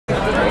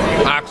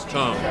Ox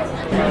tongue.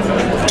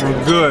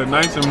 Good,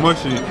 nice and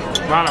mushy.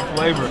 A lot of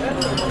flavor.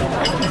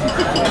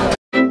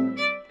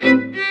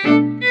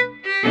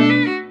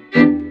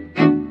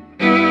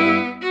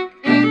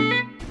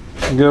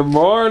 Good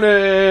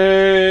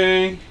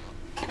morning.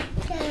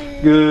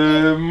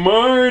 Good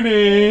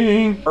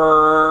morning.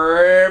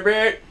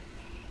 Rabbit.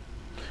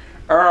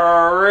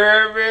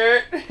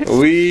 Rabbit.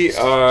 We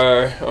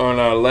are on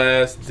our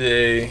last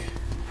day.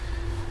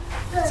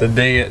 It's a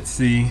day at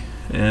sea,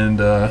 and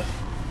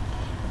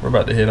we're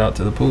about to head out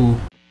to the pool.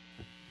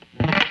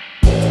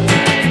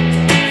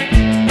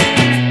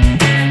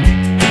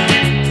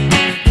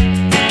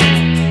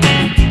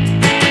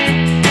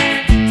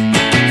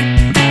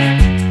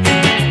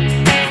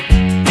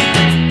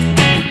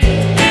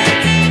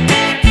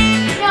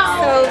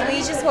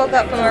 Woke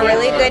up from a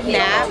really good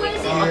nap,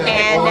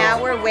 and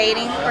now we're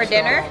waiting for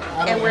dinner,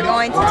 and we're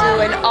going to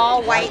do an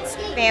all-white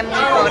family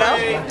photo.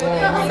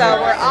 So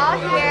we're all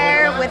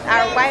here with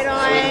our white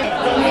on.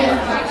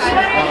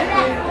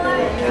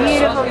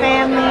 Beautiful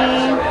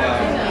family.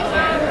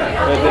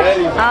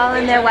 All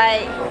in their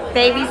white.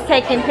 Babies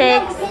taking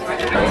pics.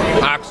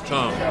 Ox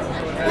tongue.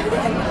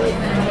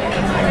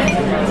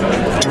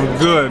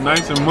 Good,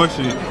 nice and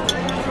mushy.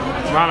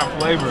 A lot of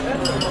flavor.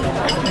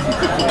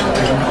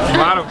 A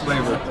lot of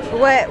flavor.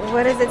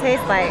 What does it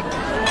taste like?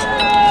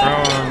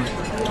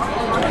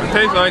 It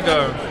tastes like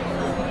a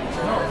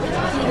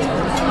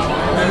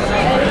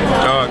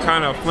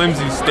kind of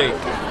flimsy steak.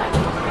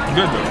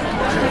 Good though.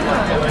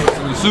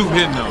 The soup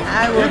hitting though.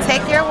 I will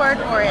take your word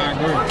for it.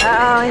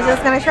 Uh-oh, he's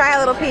just gonna try a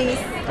little piece.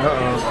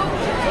 Uh-oh.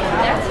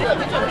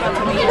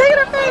 Look at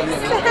her face.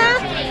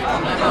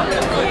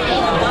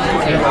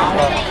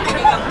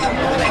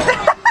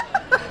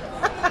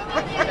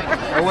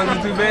 It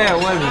wasn't too bad,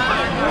 was it?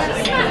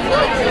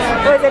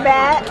 Was it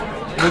bad?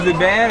 Was it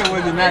bad or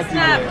was it not too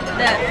bad? It's not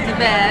that too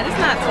bad. It's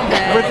not too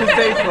bad. What's it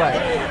taste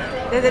like?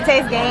 Does it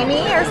taste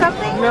gamey or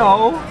something?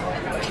 No.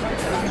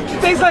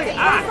 It tastes like It's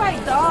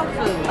like dog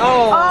food.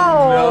 Oh,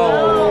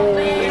 no.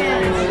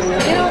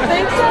 You don't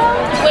think so?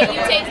 When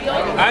you taste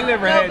dog food? I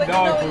never had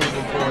dog food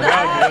before. No, I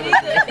didn't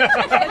either.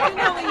 But you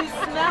know when you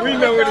smell We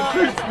know where the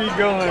treats be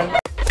going.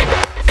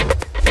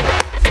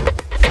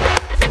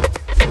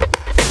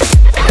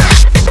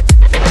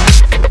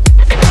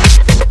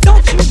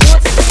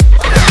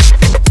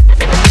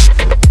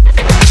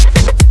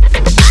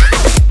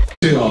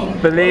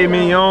 Filet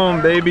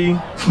mignon, baby.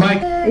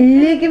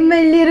 Look at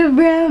my little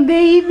brown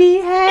baby.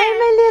 Hi,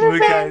 my little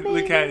brown baby.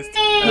 Look how it's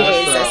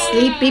He's a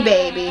sleepy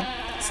baby.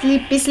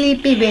 Sleepy,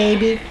 sleepy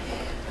baby.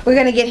 We're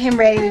gonna get him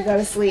ready to go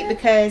to sleep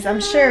because I'm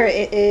sure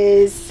it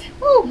is,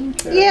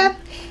 yeah,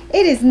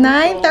 it is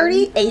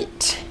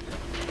 9:38.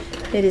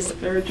 It is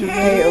very overdue.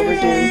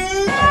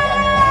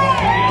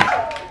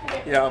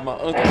 Yeah, my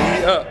uncle,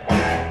 he up.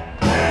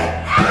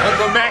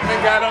 Uncle Mac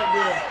done got up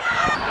there.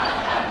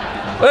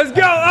 Let's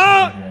go,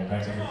 Unc!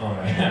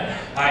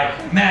 Alright,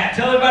 Matt,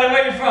 tell everybody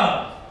where you're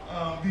from.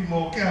 Be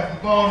more careful,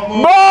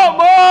 Baltimore.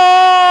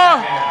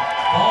 Baltimore!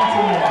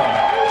 Baltimore.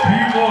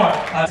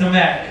 Baltimore. So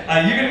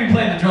Matt, you're gonna be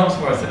playing the drums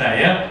for us tonight,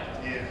 yeah?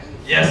 Yes.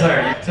 Yes,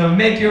 sir. So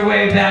make your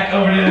way back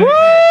over to the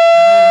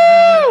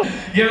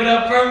Give it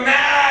up for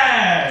Matt!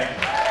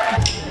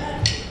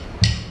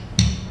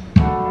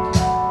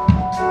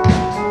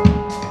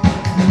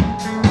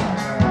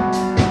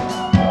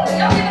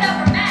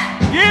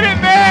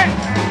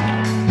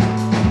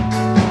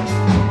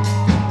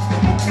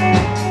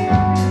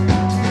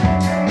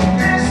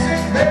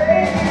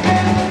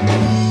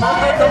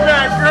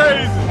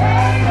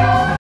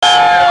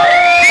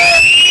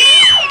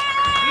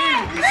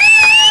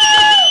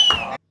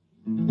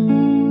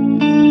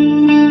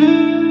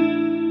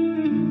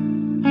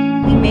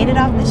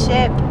 Off the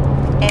ship,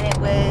 and it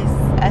was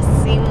a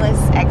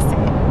seamless exit,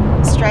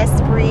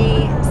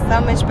 stress-free,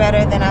 so much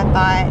better than I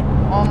thought.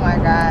 Oh my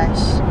gosh,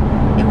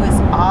 it was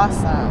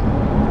awesome.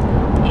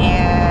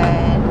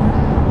 And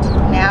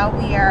now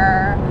we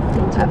are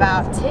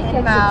about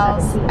 10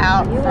 miles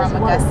out from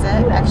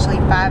Augusta, actually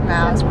 5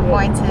 miles. We're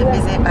going to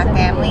visit my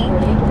family,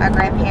 my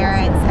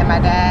grandparents and my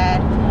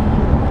dad.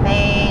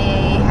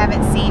 They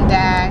haven't seen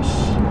Dash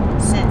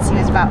since he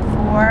was about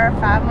 4 or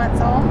 5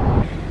 months old.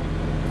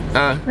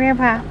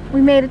 Grandpa,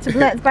 we made it to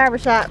Blunt's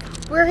Barbershop.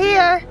 We're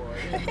here.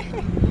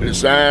 The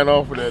sign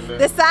off of that now.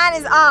 The sign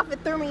is off. It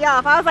threw me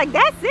off. I was like,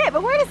 that's it,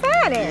 but where the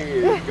sign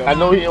is? I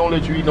know he don't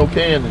let you eat no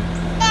candy.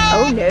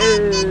 Oh no,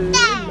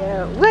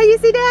 no. Well, you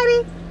see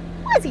Daddy?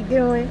 What's he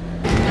doing?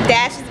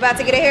 Dash is about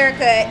to get a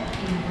haircut.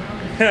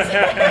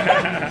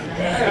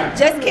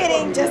 Just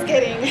kidding, just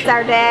kidding. It's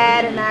our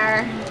dad and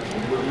our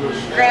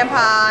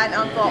grandpa and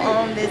uncle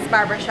own this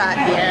barbershop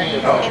here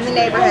in the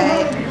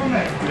neighborhood.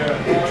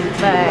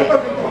 But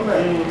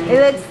it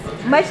looks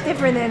much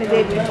different than it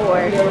did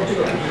before.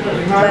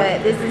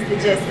 But this is the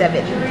gist of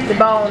it, the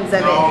bones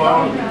of it.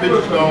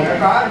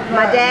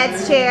 My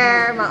dad's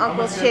chair, my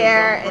uncle's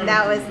chair, and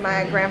that was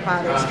my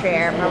grandfather's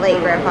chair, my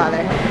late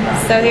grandfather.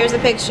 So here's a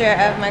picture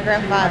of my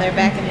grandfather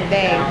back in the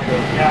day.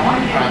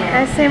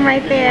 That's him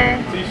right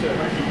there.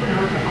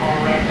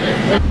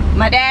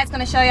 My dad's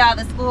gonna show y'all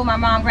the school my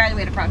mom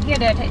graduated from. Here,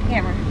 Dad, take the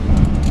camera.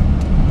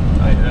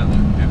 Oh yeah, that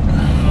looked different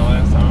than the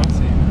last time I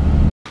seen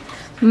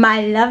it.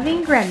 My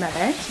loving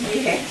grandmother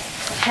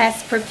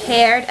has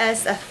prepared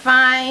us a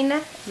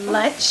fine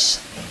lunch.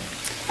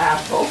 I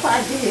hope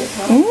I did.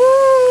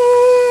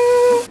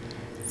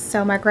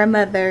 So my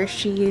grandmother,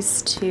 she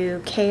used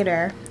to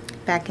cater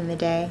back in the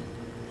day,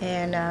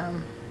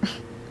 and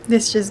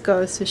this just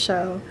goes to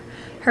show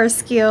her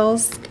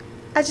skills.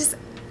 I just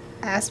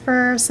asked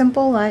for a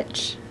simple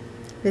lunch.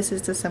 This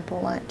is the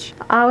simple lunch.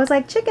 I was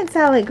like, chicken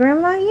salad,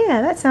 Grandma? Yeah,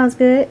 that sounds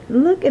good.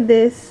 Look at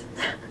this.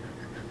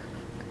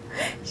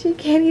 She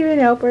can't even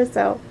help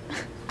herself.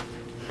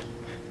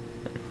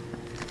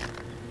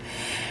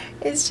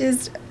 It's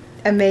just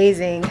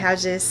amazing how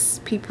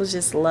just people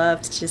just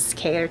love to just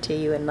cater to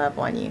you and love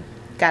on you.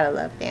 Gotta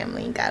love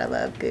family, gotta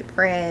love good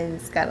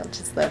friends, gotta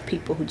just love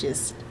people who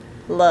just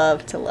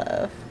love to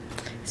love.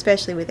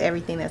 Especially with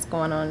everything that's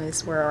going on in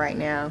this world right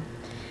now.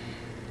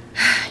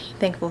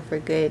 Thankful for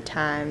good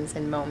times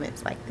and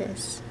moments like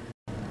this.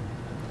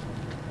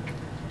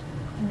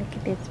 Look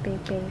at this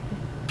big baby.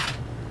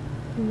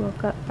 He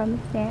woke up from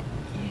his nap.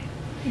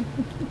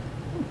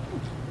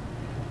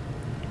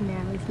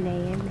 Now he's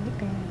laying right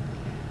down.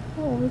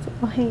 Oh, his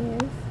little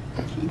hands.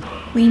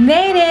 We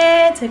made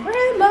it to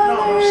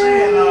Grandmother's.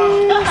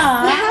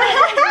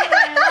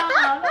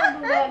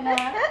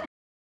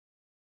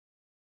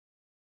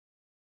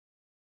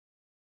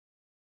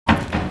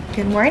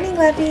 Good morning,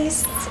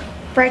 lovies.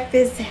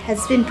 Breakfast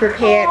has been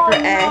prepared for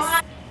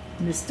us.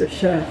 Mr.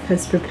 Chef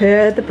has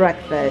prepared the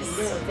breakfast.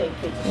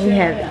 We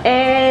have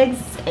eggs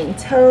and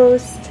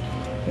toast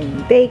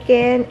and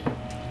bacon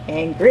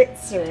and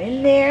grits are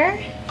in there.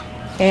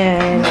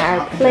 And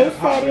our place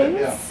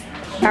settings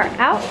are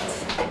out.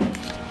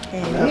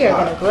 And we are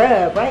gonna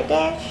grub, right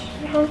Dash?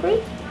 You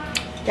hungry?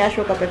 Dash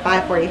woke up at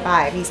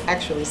 5:45. He's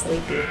actually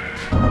sleepy.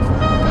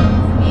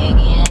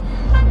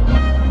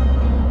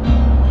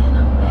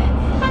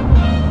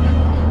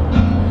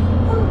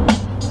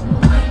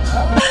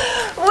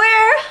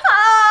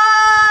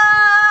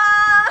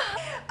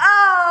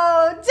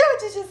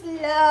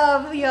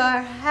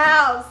 Your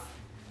house.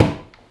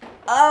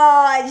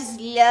 Oh, I just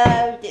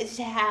love this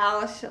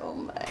house so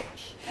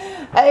much.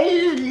 I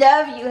just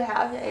love you,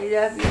 house. I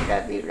love you,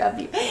 love you, love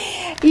you.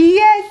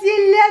 Yes, you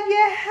love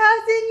your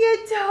house and your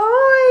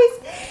toys.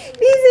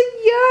 These are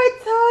your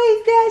toys.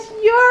 That's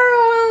your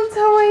own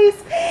toys.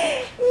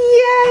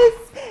 Yes.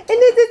 And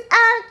this is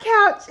our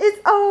couch. It's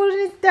old and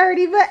it's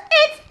dirty, but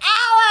it's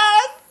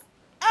ours.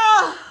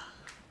 Oh,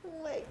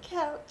 my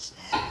couch.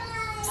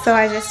 So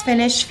I just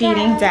finished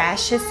feeding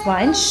Dash's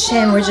lunch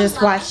and we're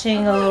just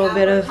watching a little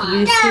bit of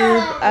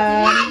YouTube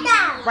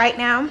right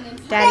now.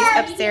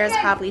 Daddy's upstairs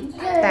probably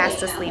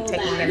fast asleep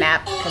taking a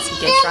nap because he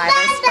did drive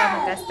us from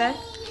Augusta.